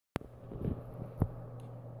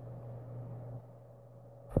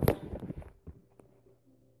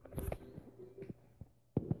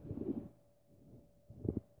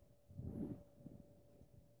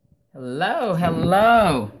Hello,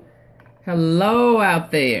 hello. Hello out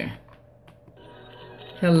there.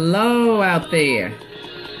 Hello out there.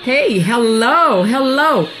 Hey, hello,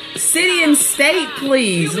 hello. City and state,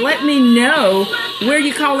 please. Let me know where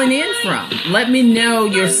you're calling in from. Let me know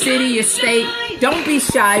your city, your state. Don't be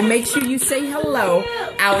shy. Make sure you say hello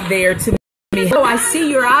out there to me. Hello, I see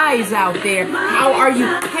your eyes out there. How are you?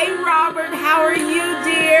 Hey, Robert, how are you,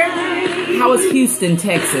 dear? How is Houston,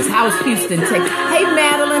 Texas? How is Houston, Texas? Hey,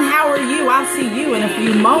 Madeline, how are you? I'll see you in a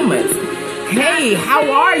few moments. Hey,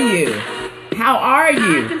 how are you? How are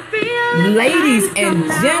you? Ladies and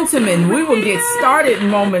gentlemen, we will get started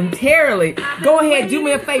momentarily. Go ahead, do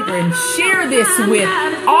me a favor and share this with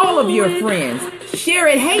all of your friends. Share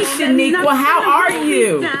it. Hey, Shaniqua, how are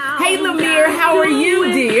you? Hey, Lemire, how are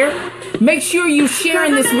you, dear? Make sure you're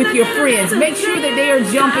sharing this with your friends. Make sure that they are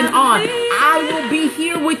jumping on. I will be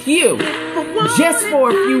here with you just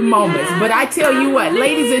for a few moments. But I tell you what,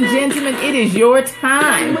 ladies and gentlemen, it is your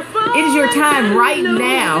time. It is your time right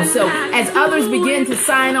now. So as others begin to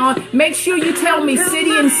sign on, make sure you tell me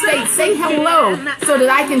city and state. Say hello so that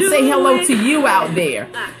I can say hello to you out there.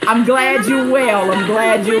 I'm glad you're well. I'm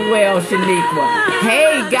glad you're well, Shaniqua.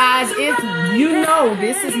 Hey, guys, if you know,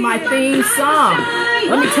 this is my theme song.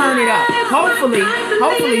 Let me turn it up. Hopefully,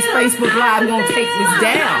 Facebook Live won't take this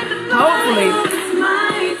down. Hopefully.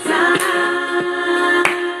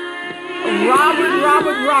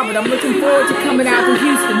 Robert, I'm looking forward to coming out to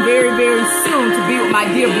Houston very, very soon to be with my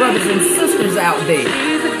dear brothers and sisters out there.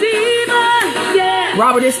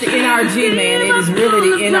 Robert, it's the NRG, man. It is really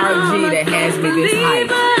the NRG that has me this hype.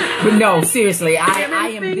 But no, seriously, I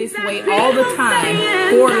am this way all the time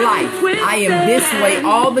for life. I am this way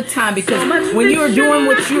all the time because when you're doing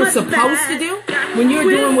what you're supposed to do, when you're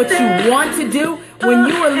doing what you want to do, when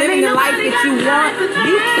you are living the life that you want,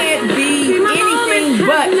 you can't be anything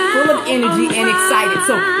but full of energy and excited.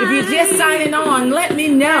 So if you're just signing on, let me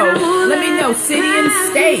know. Let me know, city and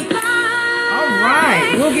state. All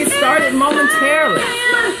right, we'll get started momentarily.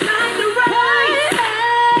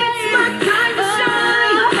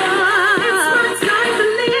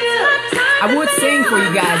 I would sing for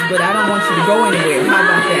you guys, but I don't want you to go anywhere. How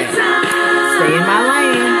about that? Stay in my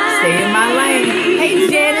lane. Stay in my lane. Hey,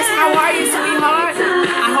 Janice, how are you, sweetheart?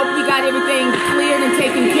 I hope you got everything cleared and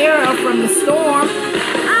taken care of from the storm.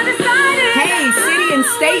 Hey, city and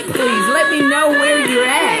state, please. Let me know where you're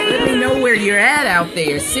at. Let me know where you're at out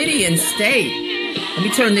there. City and state. Let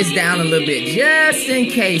me turn this down a little bit just in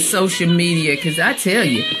case social media, because I tell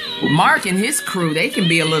you, Mark and his crew, they can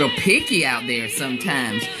be a little picky out there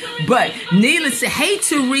sometimes. But needless to say, hey,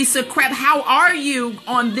 Teresa Crap, how are you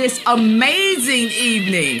on this amazing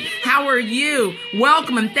evening? How are you?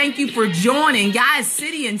 Welcome and thank you for joining. Guys,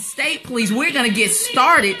 city and state, please. We're going to get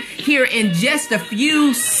started here in just a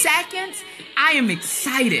few seconds. I am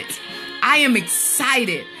excited. I am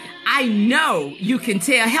excited. I know you can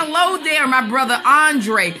tell. Hello there, my brother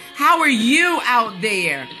Andre. How are you out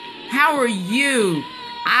there? How are you?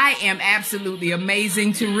 I am absolutely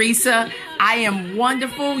amazing, Teresa. I am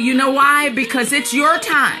wonderful. You know why? Because it's your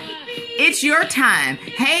time. It's your time.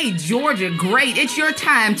 Hey, Georgia, great. It's your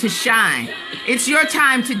time to shine. It's your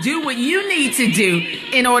time to do what you need to do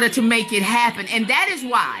in order to make it happen. And that is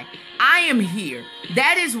why I am here.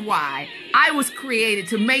 That is why I was created,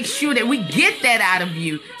 to make sure that we get that out of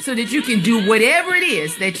you so that you can do whatever it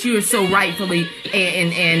is that you are so rightfully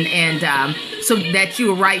so that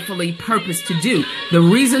you are rightfully purposed to do. The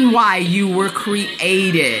reason why you were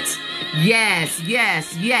created. Yes,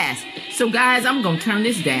 yes, yes. So guys, I'm going to turn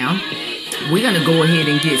this down. We're going to go ahead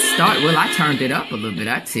and get started. Well, I turned it up a little bit,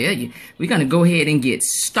 I tell you. We're going to go ahead and get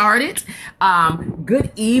started.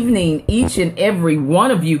 Good evening, each and every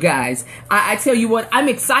one of you guys. I tell you what, I'm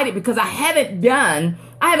excited because I haven't done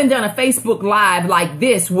a Facebook Live like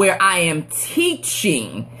this where I am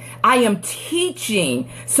teaching. I am teaching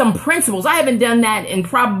some principles. I haven't done that in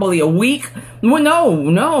probably a week. Well,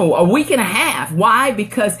 no, a week and a half. Why?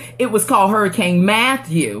 Because it was called Hurricane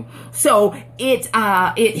Matthew. So it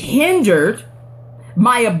hindered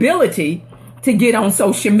my ability to get on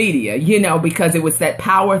social media, you know, because it was that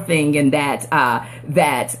power thing and that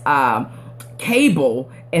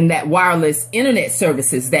cable and that wireless internet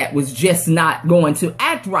services that was just not going to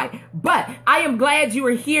act right. But I am glad you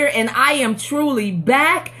are here, and I am truly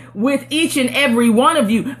back with each and every one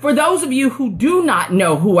of you. For those of you who do not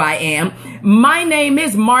know who I am, my name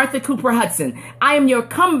is Martha Cooper-Hudson. I am your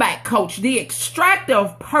comeback coach, the extractor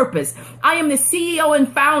of purpose. I am the CEO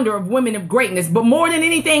and founder of Women of Greatness, but more than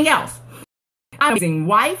anything else, I'm an amazing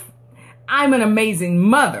wife. I'm an amazing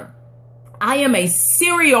mother. I am a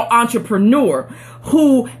serial entrepreneur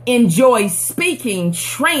who enjoys speaking,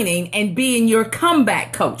 training, and being your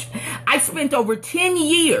comeback coach. I spent over 10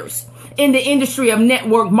 years in the industry of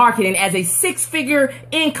network marketing as a six-figure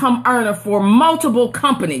income earner for multiple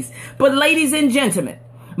companies. But ladies and gentlemen,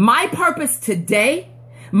 my purpose today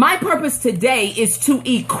is to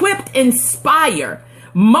equip, inspire,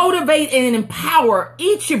 motivate, and empower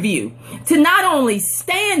each of you to not only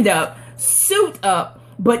stand up, suit up,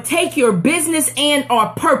 but take your business and or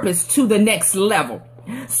purpose to the next level.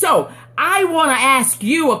 So I want to ask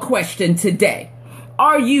you a question today.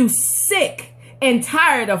 Are you sick and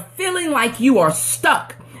tired of feeling like you are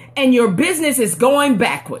stuck and your business is going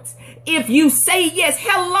backwards? If you say yes,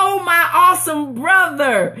 hello, my awesome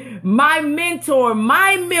brother, my mentor,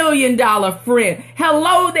 my $1 million friend.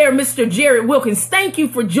 Hello there, Mr. Jared Wilkins. Thank you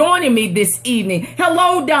for joining me this evening.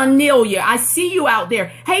 Hello, Donilia. I see you out there.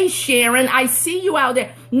 Hey, Sharon, I see you out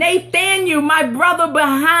there. Nathaniel, my brother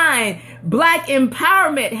behind Black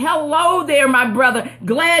Empowerment. Hello there, my brother.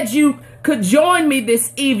 Glad you could join me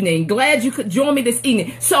this evening.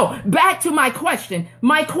 So back to my question.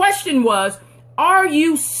 My question was, are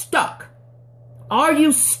you stuck? Are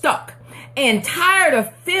you stuck and tired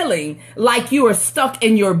of feeling like you are stuck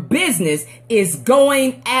and your business is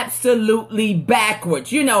going absolutely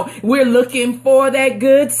backwards? You know, we're looking for that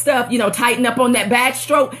good stuff, tighten up on that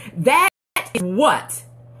backstroke. That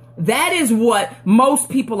is what most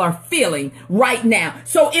people are feeling right now.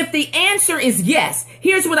 So if the answer is yes,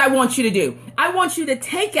 here's what I want you to do. I want you to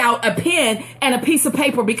take out a pen and a piece of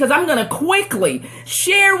paper, because I'm going to quickly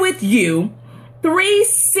share with you 3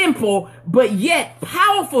 simple but yet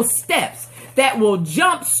powerful steps that will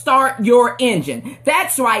jumpstart your engine.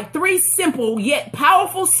 That's right, 3 simple yet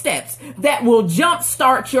powerful steps that will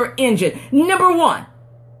jumpstart your engine. Number 1,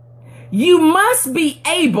 you must be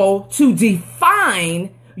able to define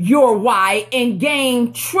your why and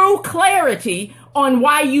gain true clarity on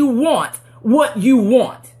why you want what you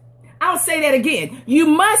want. I'll say that again. You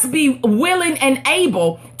must be willing and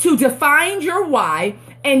able to define your why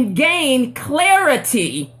and gain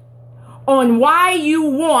clarity on why you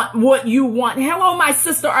want what you want. Hello, my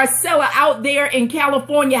sister Arcella out there in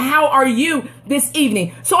California. How are you this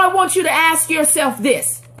evening? So I want you to ask yourself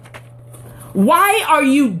this. Why are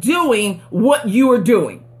you doing what you are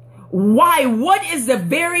doing? Why? What is the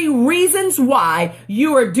very reasons why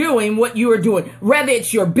you are doing what you are doing? Whether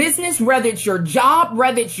it's your business, whether it's your job,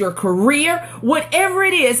 whether it's your career, whatever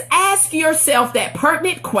it is, ask yourself that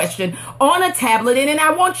pertinent question on a tablet, and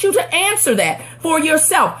I want you to answer that for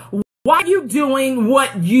yourself. Why are you doing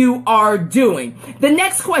what you are doing? The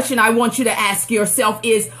next question I want you to ask yourself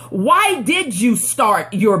is, why did you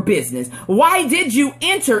start your business? Why did you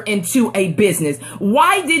enter into a business?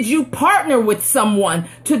 Why did you partner with someone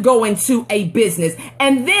to go into a business?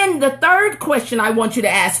 And then the third question I want you to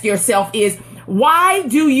ask yourself is, why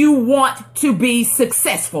do you want to be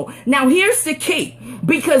successful? Now, here's the key,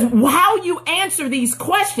 because how you answer these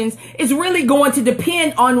questions is really going to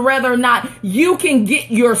depend on whether or not you can get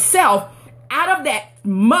yourself out of that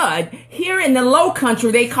mud. Here in the low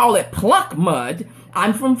country, they call it pluck mud.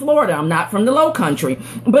 I'm from Florida. I'm not from the low country,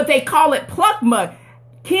 but they call it pluck mud.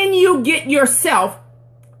 Can you get yourself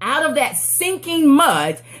out of that sinking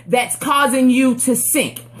mud that's causing you to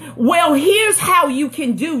sink? Well, here's how you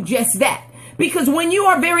can do just that. Because when you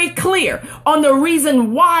are very clear on the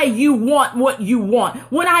reason why you want what you want,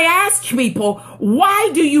 when I ask people,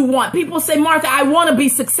 why do you want? People say, Martha, I want to be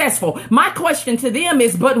successful. My question to them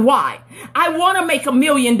is, but why? I want to make $1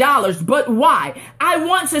 million, but why? I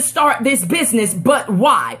want to start this business, but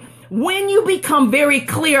why? When you become very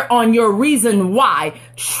clear on your reason why,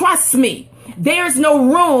 trust me, there's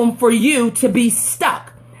no room for you to be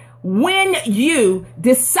stuck. When you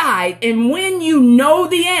decide and when you know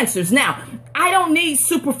the answers. Now, I don't need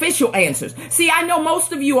superficial answers. See, I know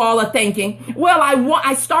most of you all are thinking, well,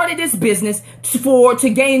 I started this business to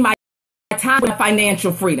gain my time and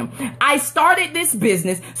financial freedom. I started this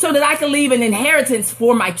business so that I can leave an inheritance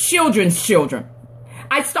for my children's children.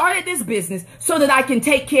 I started this business so that I can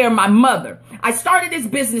take care of my mother. I started this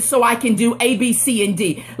business so I can do A, B, C, and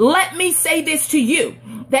D. Let me say this to you,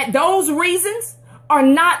 that those reasons are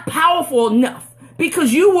not powerful enough,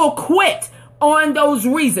 because you will quit on those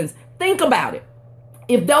reasons. Think about it.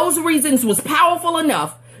 If those reasons was powerful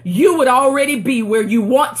enough, you would already be where you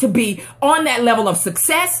want to be, on that level of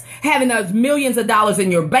success, having those millions of dollars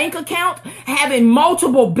in your bank account, having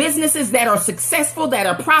multiple businesses that are successful, that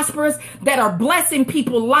are prosperous, that are blessing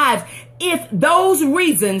people's lives. If those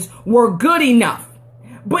reasons were good enough.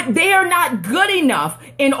 but they're not good enough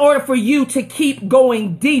in order for you to keep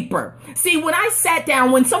going deeper. See, when I sat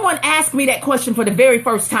down, when someone asked me that question for the very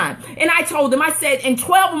first time, and I told them, I said, in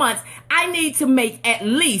 12 months, I need to make at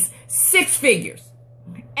least 6 figures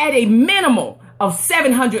at a minimal of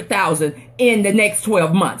 700,000 in the next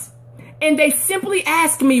 12 months. And they simply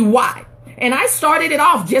asked me why. And I started it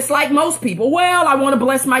off just like most people. Well, I want to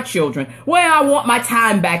bless my children. Well, I want my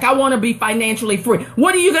time back. I want to be financially free.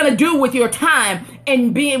 What are you going to do with your time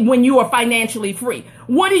and when you are financially free?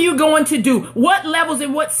 What are you going to do? What levels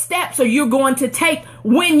and what steps are you going to take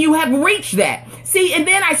when you have reached that? See, and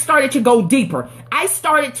then I started to go deeper. I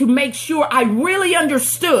started to make sure I really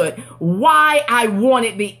understood why I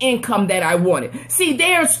wanted the income that I wanted. See,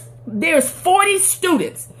 there's 40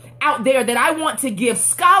 students out there that I want to give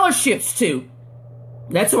scholarships to.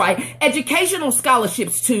 That's right, educational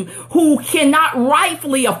scholarships to, who cannot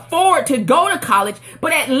rightfully afford to go to college,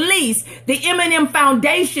 but at least the M&M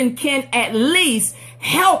Foundation can at least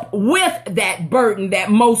help with that burden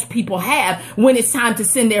that most people have when it's time to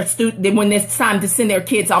send their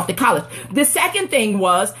kids off to college. The second thing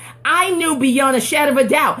was, I knew beyond a shadow of a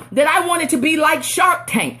doubt that I wanted to be like Shark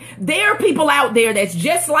Tank. There are people out there that's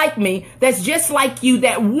just like me, that's just like you,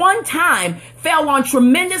 that one time fell on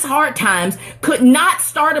tremendous hard times, could not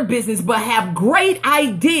start a business, but have great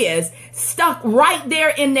ideas stuck right there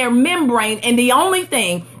in their membrane. And the only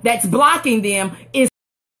thing that's blocking them is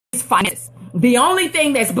finance. The only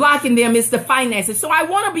thing that's blocking them is the finances. So I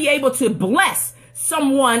want to be able to bless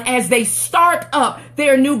someone as they start up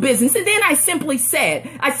their new business. And then I simply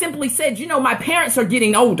said, you know, my parents are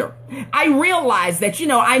getting older. I realized that, you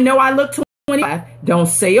know I look 25. Don't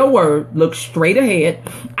say a word. Look straight ahead.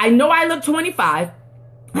 I know I look 25.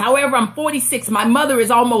 However, I'm 46. My mother is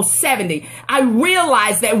almost 70. I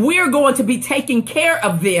realized that we're going to be taking care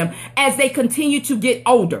of them as they continue to get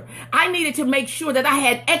older. I needed to make sure that I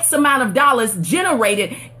had X amount of dollars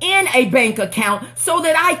generated in a bank account so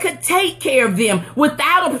that I could take care of them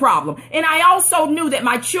without a problem. And I also knew that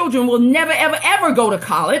my children will never, ever, ever go to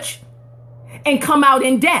college and come out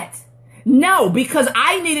in debt. No, because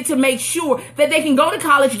I needed to make sure that they can go to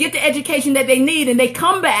college, get the education that they need, and they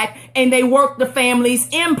come back and they work the family's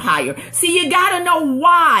empire. See, you got to know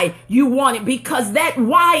why you want it, because that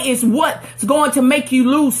why is what's going to make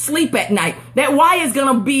you lose sleep at night. That why is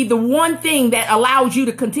going to be the one thing that allows you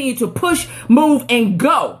to continue to push, move, and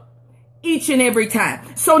go each and every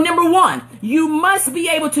time. So number one, you must be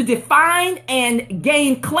able to define and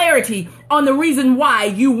gain clarity on the reason why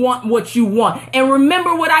you want what you want. And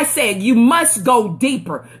remember what I said, you must go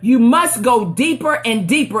deeper. You must go deeper and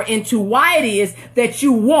deeper into why it is that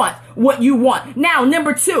you want what you want. Now,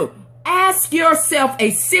 number two, ask yourself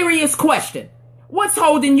a serious question. What's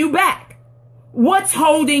holding you back? What's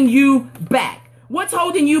holding you back? What's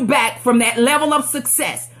holding you back from that level of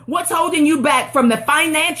success? What's holding you back from the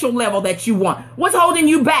financial level that you want? What's holding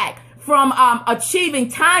you back from achieving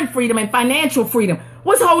time freedom and financial freedom?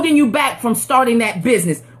 What's holding you back from starting that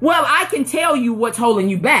business? Well, I can tell you what's holding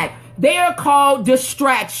you back. They are called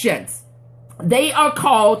distractions. They are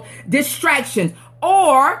called distractions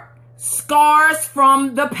or scars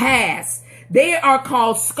from the past. They are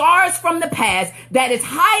called scars from the past that has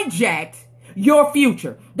hijacked your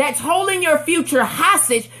future. That's holding your future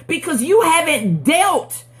hostage because you haven't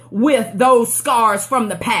dealt with those scars from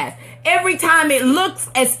the past. Every time it looks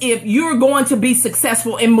as if you're going to be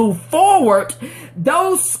successful and move forward,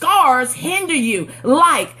 those scars hinder you.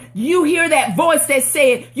 Like you hear that voice that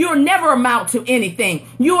said, you'll never amount to anything.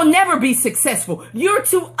 You'll never be successful. You're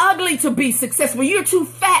too ugly to be successful. You're too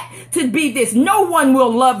fat to be this. No one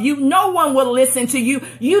will love you. No one will listen to you.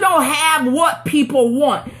 You don't have what people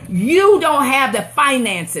want. You don't have the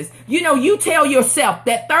finances. You know, you tell yourself,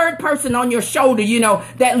 that third person on your shoulder, you know,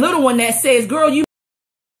 that little one that says, girl, you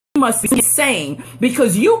must be insane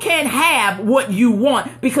because you can't have what you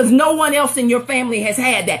want because no one else in your family has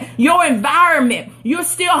had that. Your environment, you're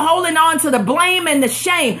still holding on to the blame and the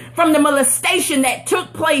shame from the molestation that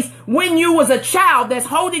took place when you was a child that's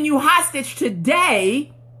holding you hostage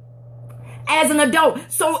today as an adult.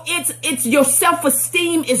 So it's your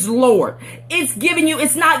self-esteem is lowered.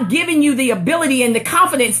 It's not giving you the ability and the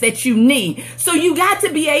confidence that you need. So you got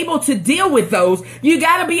to be able to deal with those. You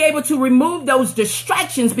got to be able to remove those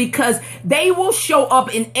distractions because they will show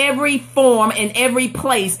up in every form and every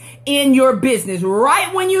place in your business.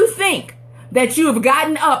 Right when you think that you have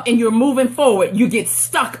gotten up and you're moving forward, you get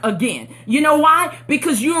stuck again. You know why?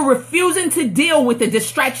 Because you're refusing to deal with the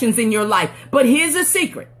distractions in your life. But here's a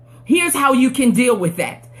secret. Here's how you can deal with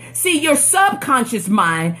that. See, your subconscious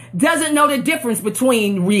mind doesn't know the difference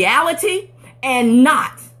between reality and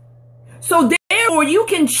not. So there Or you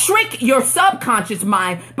can trick your subconscious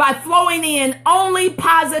mind by flowing in only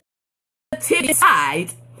positive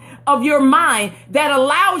side of your mind that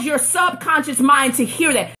allows your subconscious mind to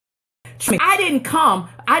hear that.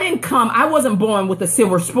 I wasn't born with a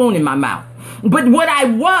silver spoon in my mouth. But what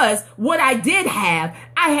I did have,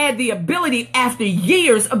 I had the ability after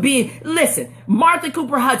years of listen, Martha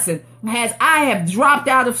Cooper-Hudson I have dropped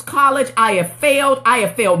out of college. I have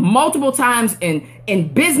failed multiple times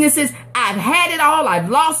in businesses. I've had it all. I've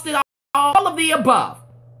lost it all of the above.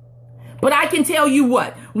 But I can tell you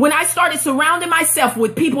what, when I started surrounding myself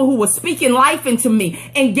with people who were speaking life into me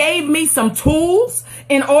and gave me some tools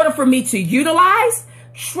in order for me to utilize,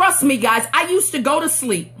 trust me, guys, I used to go to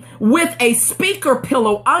sleep with a speaker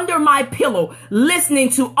pillow under my pillow,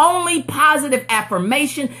 listening to only positive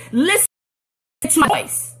affirmation, listening to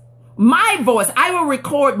my voice. I will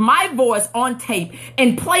record my voice on tape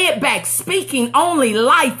and play it back, speaking only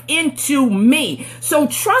life into me. So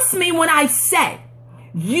trust me when I say,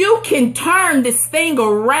 you can turn this thing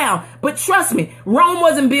around. But trust me, Rome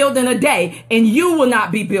wasn't built in a day, and you will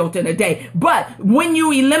not be built in a day. But when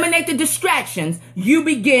you eliminate the distractions, you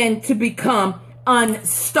begin to become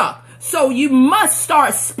unstuck. So you must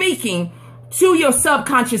start speaking to your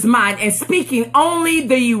subconscious mind and speaking only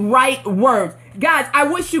the right words. Guys, I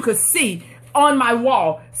wish you could see on my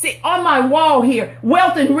wall. See, on my wall here,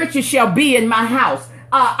 wealth and riches shall be in my house.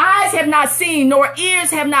 Eyes have not seen, nor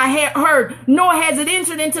ears have not heard, nor has it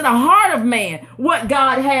entered into the heart of man what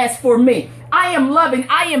God has for me. I am loving.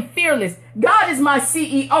 I am fearless. God is my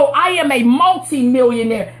CEO. I am a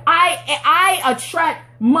multi-millionaire. I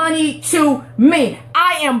attract money to me.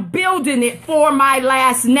 I am building it for my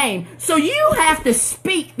last name. So you have to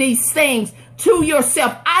speak these things to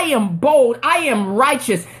yourself. I am bold. I am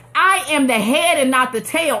righteous. I am the head and not the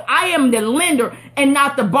tail. I am the lender and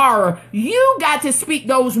not the borrower. You got to speak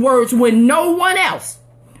those words when no one else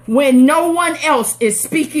is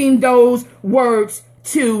speaking those words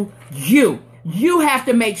to you. You have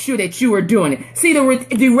to make sure that you are doing it. See,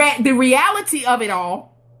 the reality of it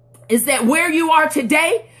all is that where you are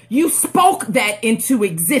today, you spoke that into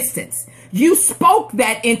existence. You spoke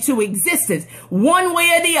that into existence one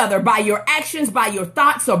way or the other, by your actions, by your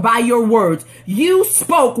thoughts, or by your words. You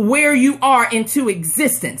spoke where you are into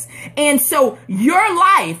existence. And so your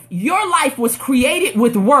life was created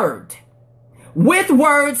with word. With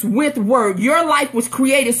words, with word. Your life was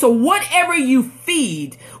created. So whatever you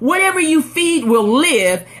feed will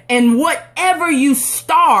live, and whatever you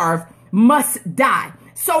starve must die.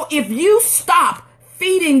 So if you stop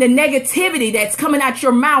feeding the negativity that's coming out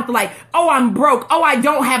your mouth, like, oh, I'm broke. Oh, I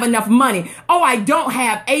don't have enough money. Oh, I don't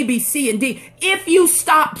have A, B, C, and D. If you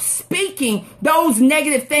stop speaking those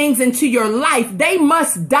negative things into your life, they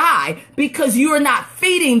must die because you are not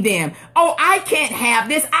feeding them. Oh, I can't have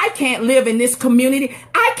this. I can't live in this community.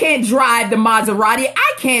 I can't drive the Maserati.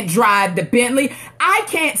 I can't drive the Bentley. I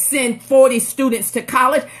can't send 40 students to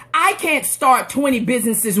college. I can't start 20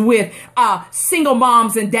 businesses with single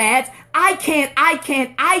moms and dads. I can't.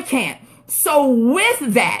 So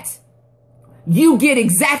with that, you get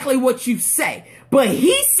exactly what you say. But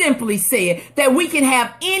he simply said that we can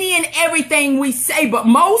have any and everything we say, but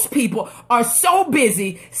most people are so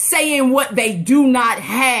busy saying what they do not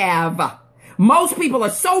have. Most people are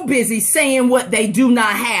so busy saying what they do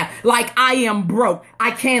not have. Like, I am broke.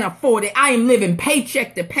 I can't afford it. I am living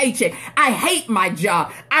paycheck to paycheck. I hate my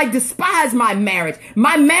job. I despise my marriage.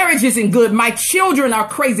 My marriage isn't good. My children are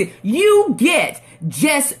crazy. You get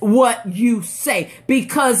just what you say,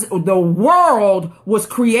 because the world was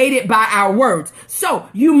created by our words. So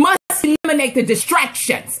you must eliminate the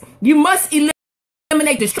distractions. You must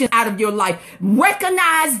eliminate distractions out of your life.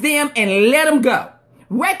 Recognize them and let them go.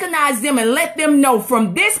 Recognize them and let them know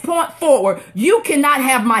from this point forward, you cannot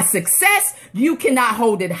have my success. You cannot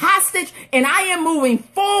hold it hostage. And I am moving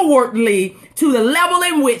forwardly to the level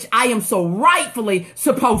in which I am so rightfully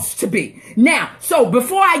supposed to be. Now, so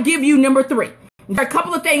before I give you number 3, there are a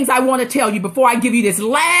couple of things I want to tell you before I give you this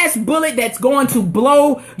last bullet that's going to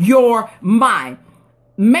blow your mind.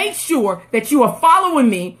 Make sure that you are following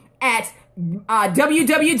me at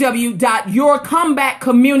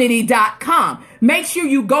www.yourcomebackcommunity.com. Make sure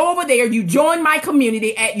you go over there. You join my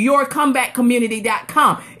community at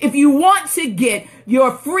yourcomebackcommunity.com. If you want to get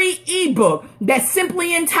your free ebook that's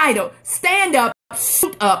simply entitled Stand Up,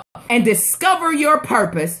 Suit Up, and Discover Your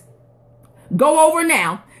Purpose, go over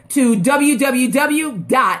now to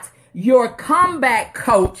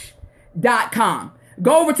www.yourcomebackcoach.com.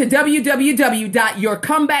 Go over to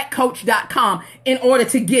www.yourcomebackcoach.com in order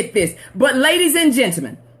to get this. But ladies and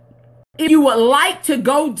gentlemen, if you would like to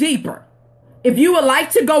go deeper,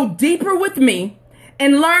 with me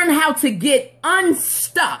and learn how to get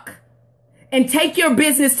unstuck and take your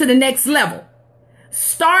business to the next level.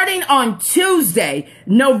 Starting on Tuesday,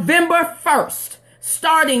 November 1st,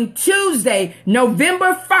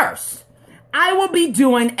 I will be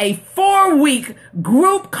doing a 4-week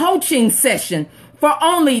group coaching session for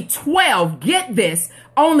only 12, get this,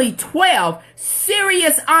 only 12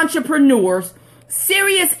 serious entrepreneurs,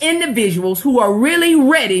 serious individuals who are really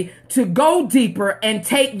ready to go deeper and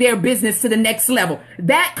take their business to the next level.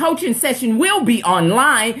 That coaching session will be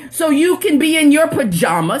online, so you can be in your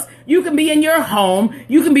pajamas, you can be in your home,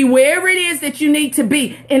 you can be wherever it is that you need to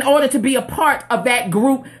be in order to be a part of that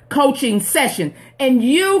group coaching session. And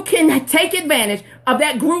you can take advantage of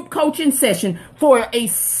that group coaching session for a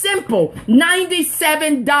simple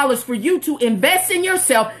 $97 for you to invest in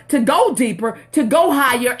yourself, to go deeper, to go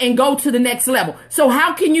higher, and go to the next level. So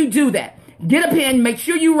how can you do that? Get a pen. Make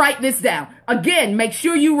sure you write this down. Again, make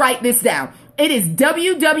sure you write this down. It is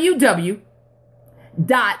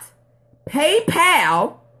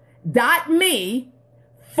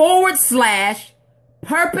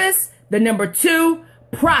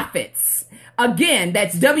Again,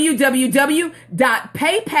 that's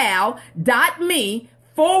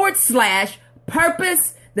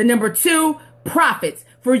www.paypal.me/purpose2profits.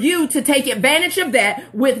 For you to take advantage of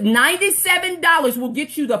that, with $97 will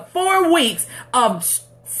get you the 4 weeks of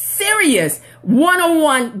serious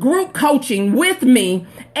one-on-one group coaching with me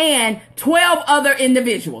and 12 other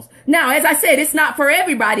individuals. Now, as I said, it's not for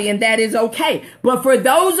everybody, and that is okay. But for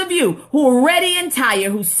those of you who are ready and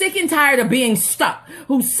tired, who's sick and tired of being stuck,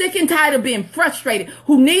 who's sick and tired of being frustrated,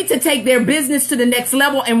 who need to take their business to the next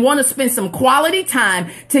level and want to spend some quality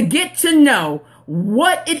time to get to know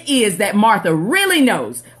what it is that Martha really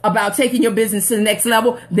knows about taking your business to the next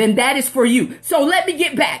level, then that is for you. So let me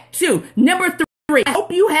get back to number 3. I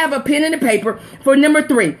hope you have a pen and a paper for number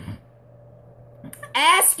 3.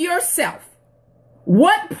 Ask yourself,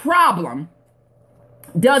 what problem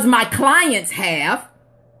does my clients have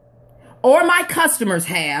or my customers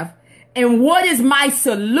have, and what is my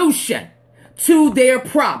solution to their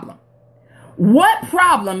problem? What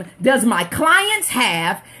problem does my clients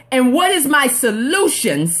have, and what is my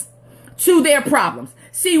solutions to their problems?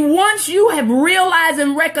 See, once you have realized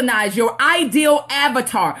and recognized your ideal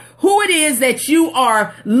avatar, who it is that you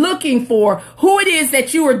are looking for, who it is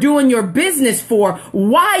that you are doing your business for,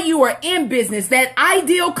 why you are in business, that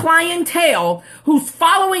ideal clientele who's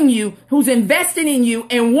following you, who's investing in you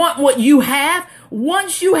and want what you have,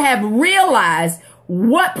 once you have realized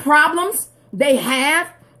what problems they have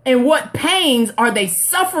and what pains are they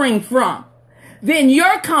suffering from, then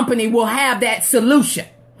your company will have that solution.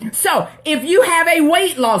 So if you have a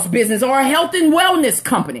weight loss business or a health and wellness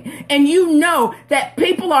company, and you know that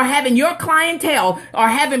people are having, your clientele are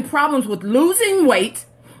having problems with losing weight,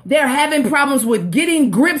 they're having problems with getting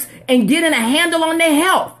grips and getting a handle on their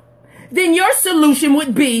health, then your solution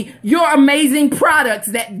would be your amazing products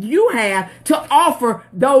that you have to offer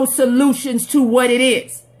those solutions to what it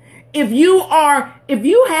is. If you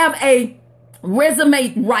have a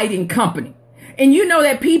resume writing company, and you know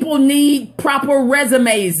that people need proper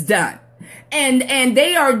resumes done, and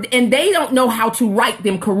they don't know how to write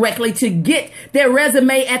them correctly to get their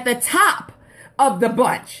resume at the top of the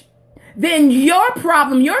bunch, then your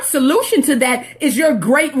solution to that is your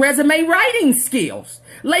great resume writing skills.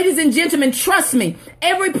 Ladies and gentlemen, trust me,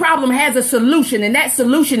 every problem has a solution, and that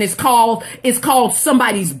solution is called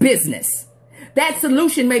somebody's business. That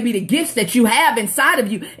solution may be the gifts that you have inside of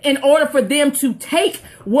you in order for them to take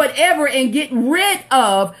whatever and get rid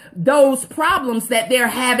of those problems that they're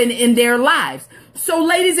having in their lives. So,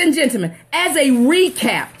 ladies and gentlemen, as a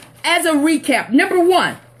recap, number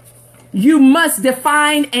 1, you must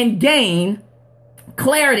define and gain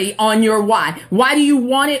clarity on your why. Why do you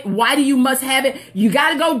want it? Why do you must have it? You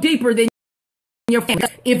got to go deeper than your family.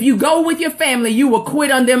 If you go with your family, you will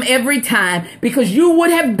quit on them every time, because you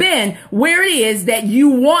would have been where it is that you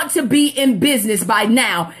want to be in business by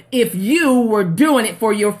now if you were doing it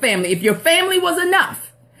for your family. If your family was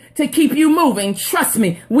enough to keep you moving, trust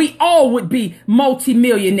me, we all would be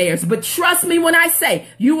multimillionaires. But trust me when I say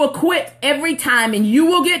you will quit every time and you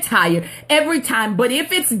will get tired every time. But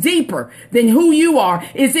if it's deeper than who you are,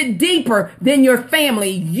 is it deeper than your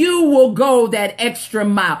family, you will go that extra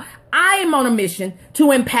mile. I am on a mission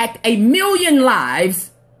to impact 1 million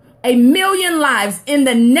lives, in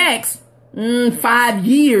the next 5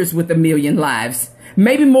 years with 1 million lives.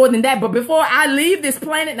 Maybe more than that. But before I leave this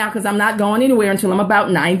planet now, because I'm not going anywhere until I'm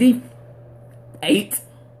about 98,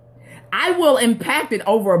 I will impact it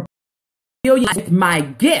over 1 billion with my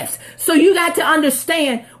gifts. So you got to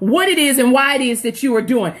understand what it is and why it is that you are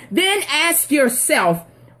doing. Then ask yourself,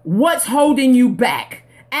 what's holding you back.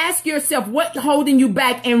 Ask yourself what's holding you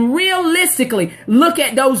back and realistically look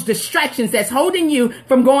at those distractions that's holding you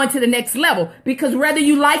from going to the next level. Because whether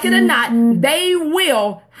you like it or not, they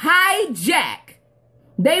will hijack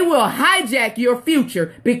your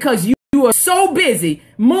future because you are so busy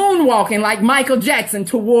moonwalking like Michael Jackson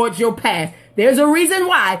towards your past. There's a reason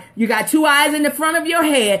why you got two eyes in the front of your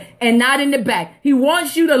head and not in the back. He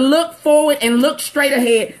wants you to look forward and look straight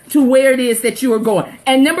ahead to where it is that you are going.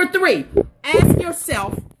 And number 3, ask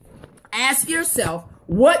yourself,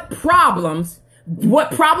 what problems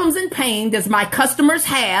and pain does my customers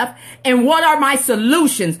have, and what are my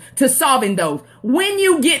solutions to solving those? When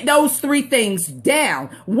you get those 3 things down,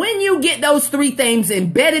 when you get those 3 things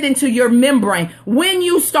embedded into your membrane, when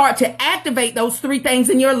you start to activate those 3 things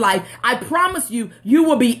in your life, I promise you, you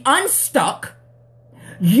will be unstuck.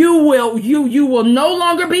 You will no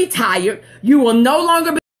longer be tired. You will no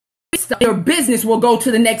longer be stuck. Your business will go to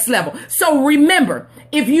the next level. So remember,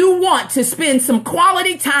 if you want to spend some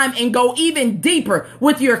quality time and go even deeper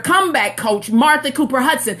with your comeback coach, Martha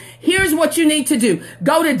Cooper-Hudson, here's what you need to do.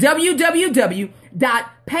 Go to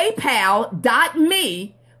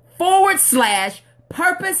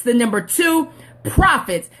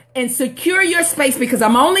www.paypal.me/purpose2profits and secure your space, because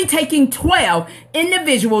I'm only taking 12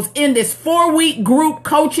 individuals in this 4-week group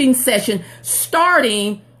coaching session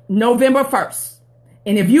starting November 1st.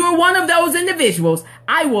 And if you are one of those individuals,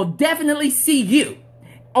 I will definitely see you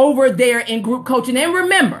over there in group coaching. And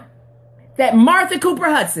remember that Martha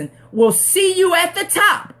Cooper-Hudson will see you at the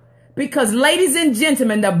top, because, ladies and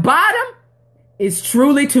gentlemen, the bottom is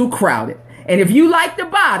truly too crowded. And if you like the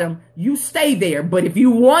bottom, you stay there. But if you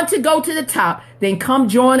want to go to the top, then come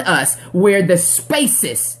join us where the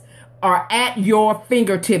spaces are at your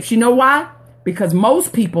fingertips. You know why? Because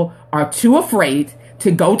most people are too afraid to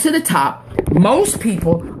go to the top. Most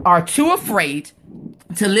people are too afraid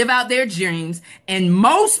to live out their dreams. And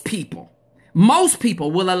most people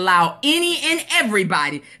will allow any and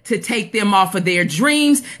everybody to take them off of their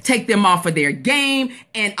dreams, take them off of their game,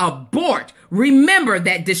 and abort. Remember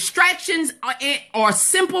that distractions are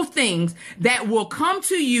simple things that will come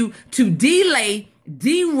to you to delay,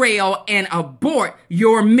 derail, and abort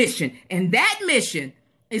your mission. And that mission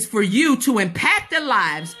is for you to impact the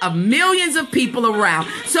lives of millions of people around.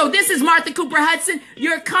 So this is Martha Cooper-Hudson,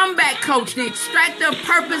 your comeback coach, the extractor of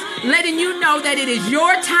purpose, letting you know that it is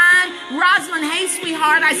your time. Rosalind, hey,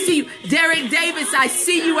 sweetheart, I see you. Derek Davis, I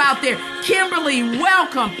see you out there. Kimberly,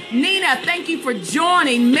 welcome. Nina, thank you for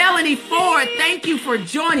joining. Melanie Ford, thank you for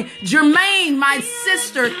joining. Jermaine, my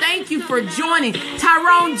sister, thank you for joining.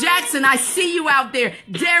 Tyrone Jackson, I see you out there.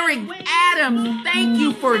 Derek Adams, thank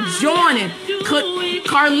you for joining.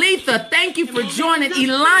 Carletha, thank you for joining.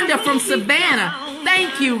 Elonda from Savannah,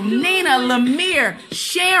 thank you. Nina, Lemire,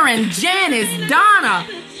 Sharon, Janice, Donna,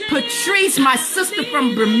 Patrice, my sister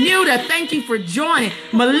from Bermuda, thank you for joining.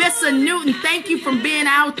 Melissa Newton, thank you for being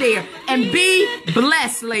out there. And be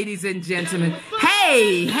blessed, ladies and gentlemen.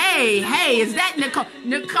 Hey, is that Nicole?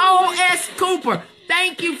 Nicole S. Cooper,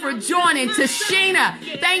 thank you for joining. Tashina,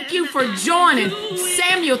 thank you for joining.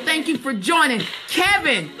 Samuel, thank you for joining.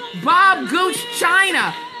 Kevin, Bob Gooch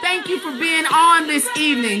China, thank you for being on this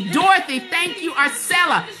evening. Dorothy, thank you.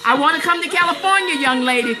 Arcella, I want to come to California, young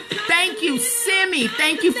lady. Thank you. Simi,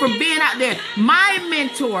 thank you for being out there. My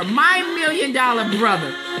mentor, my $1 million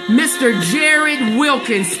brother, Mr. Jared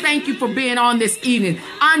Wilkins, thank you for being on this evening.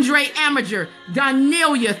 Andre Amager,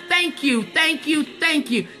 Danilia, thank you.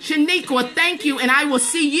 Shaniqua, thank you. And I will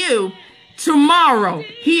see you tomorrow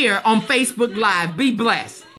here on Facebook Live. Be blessed.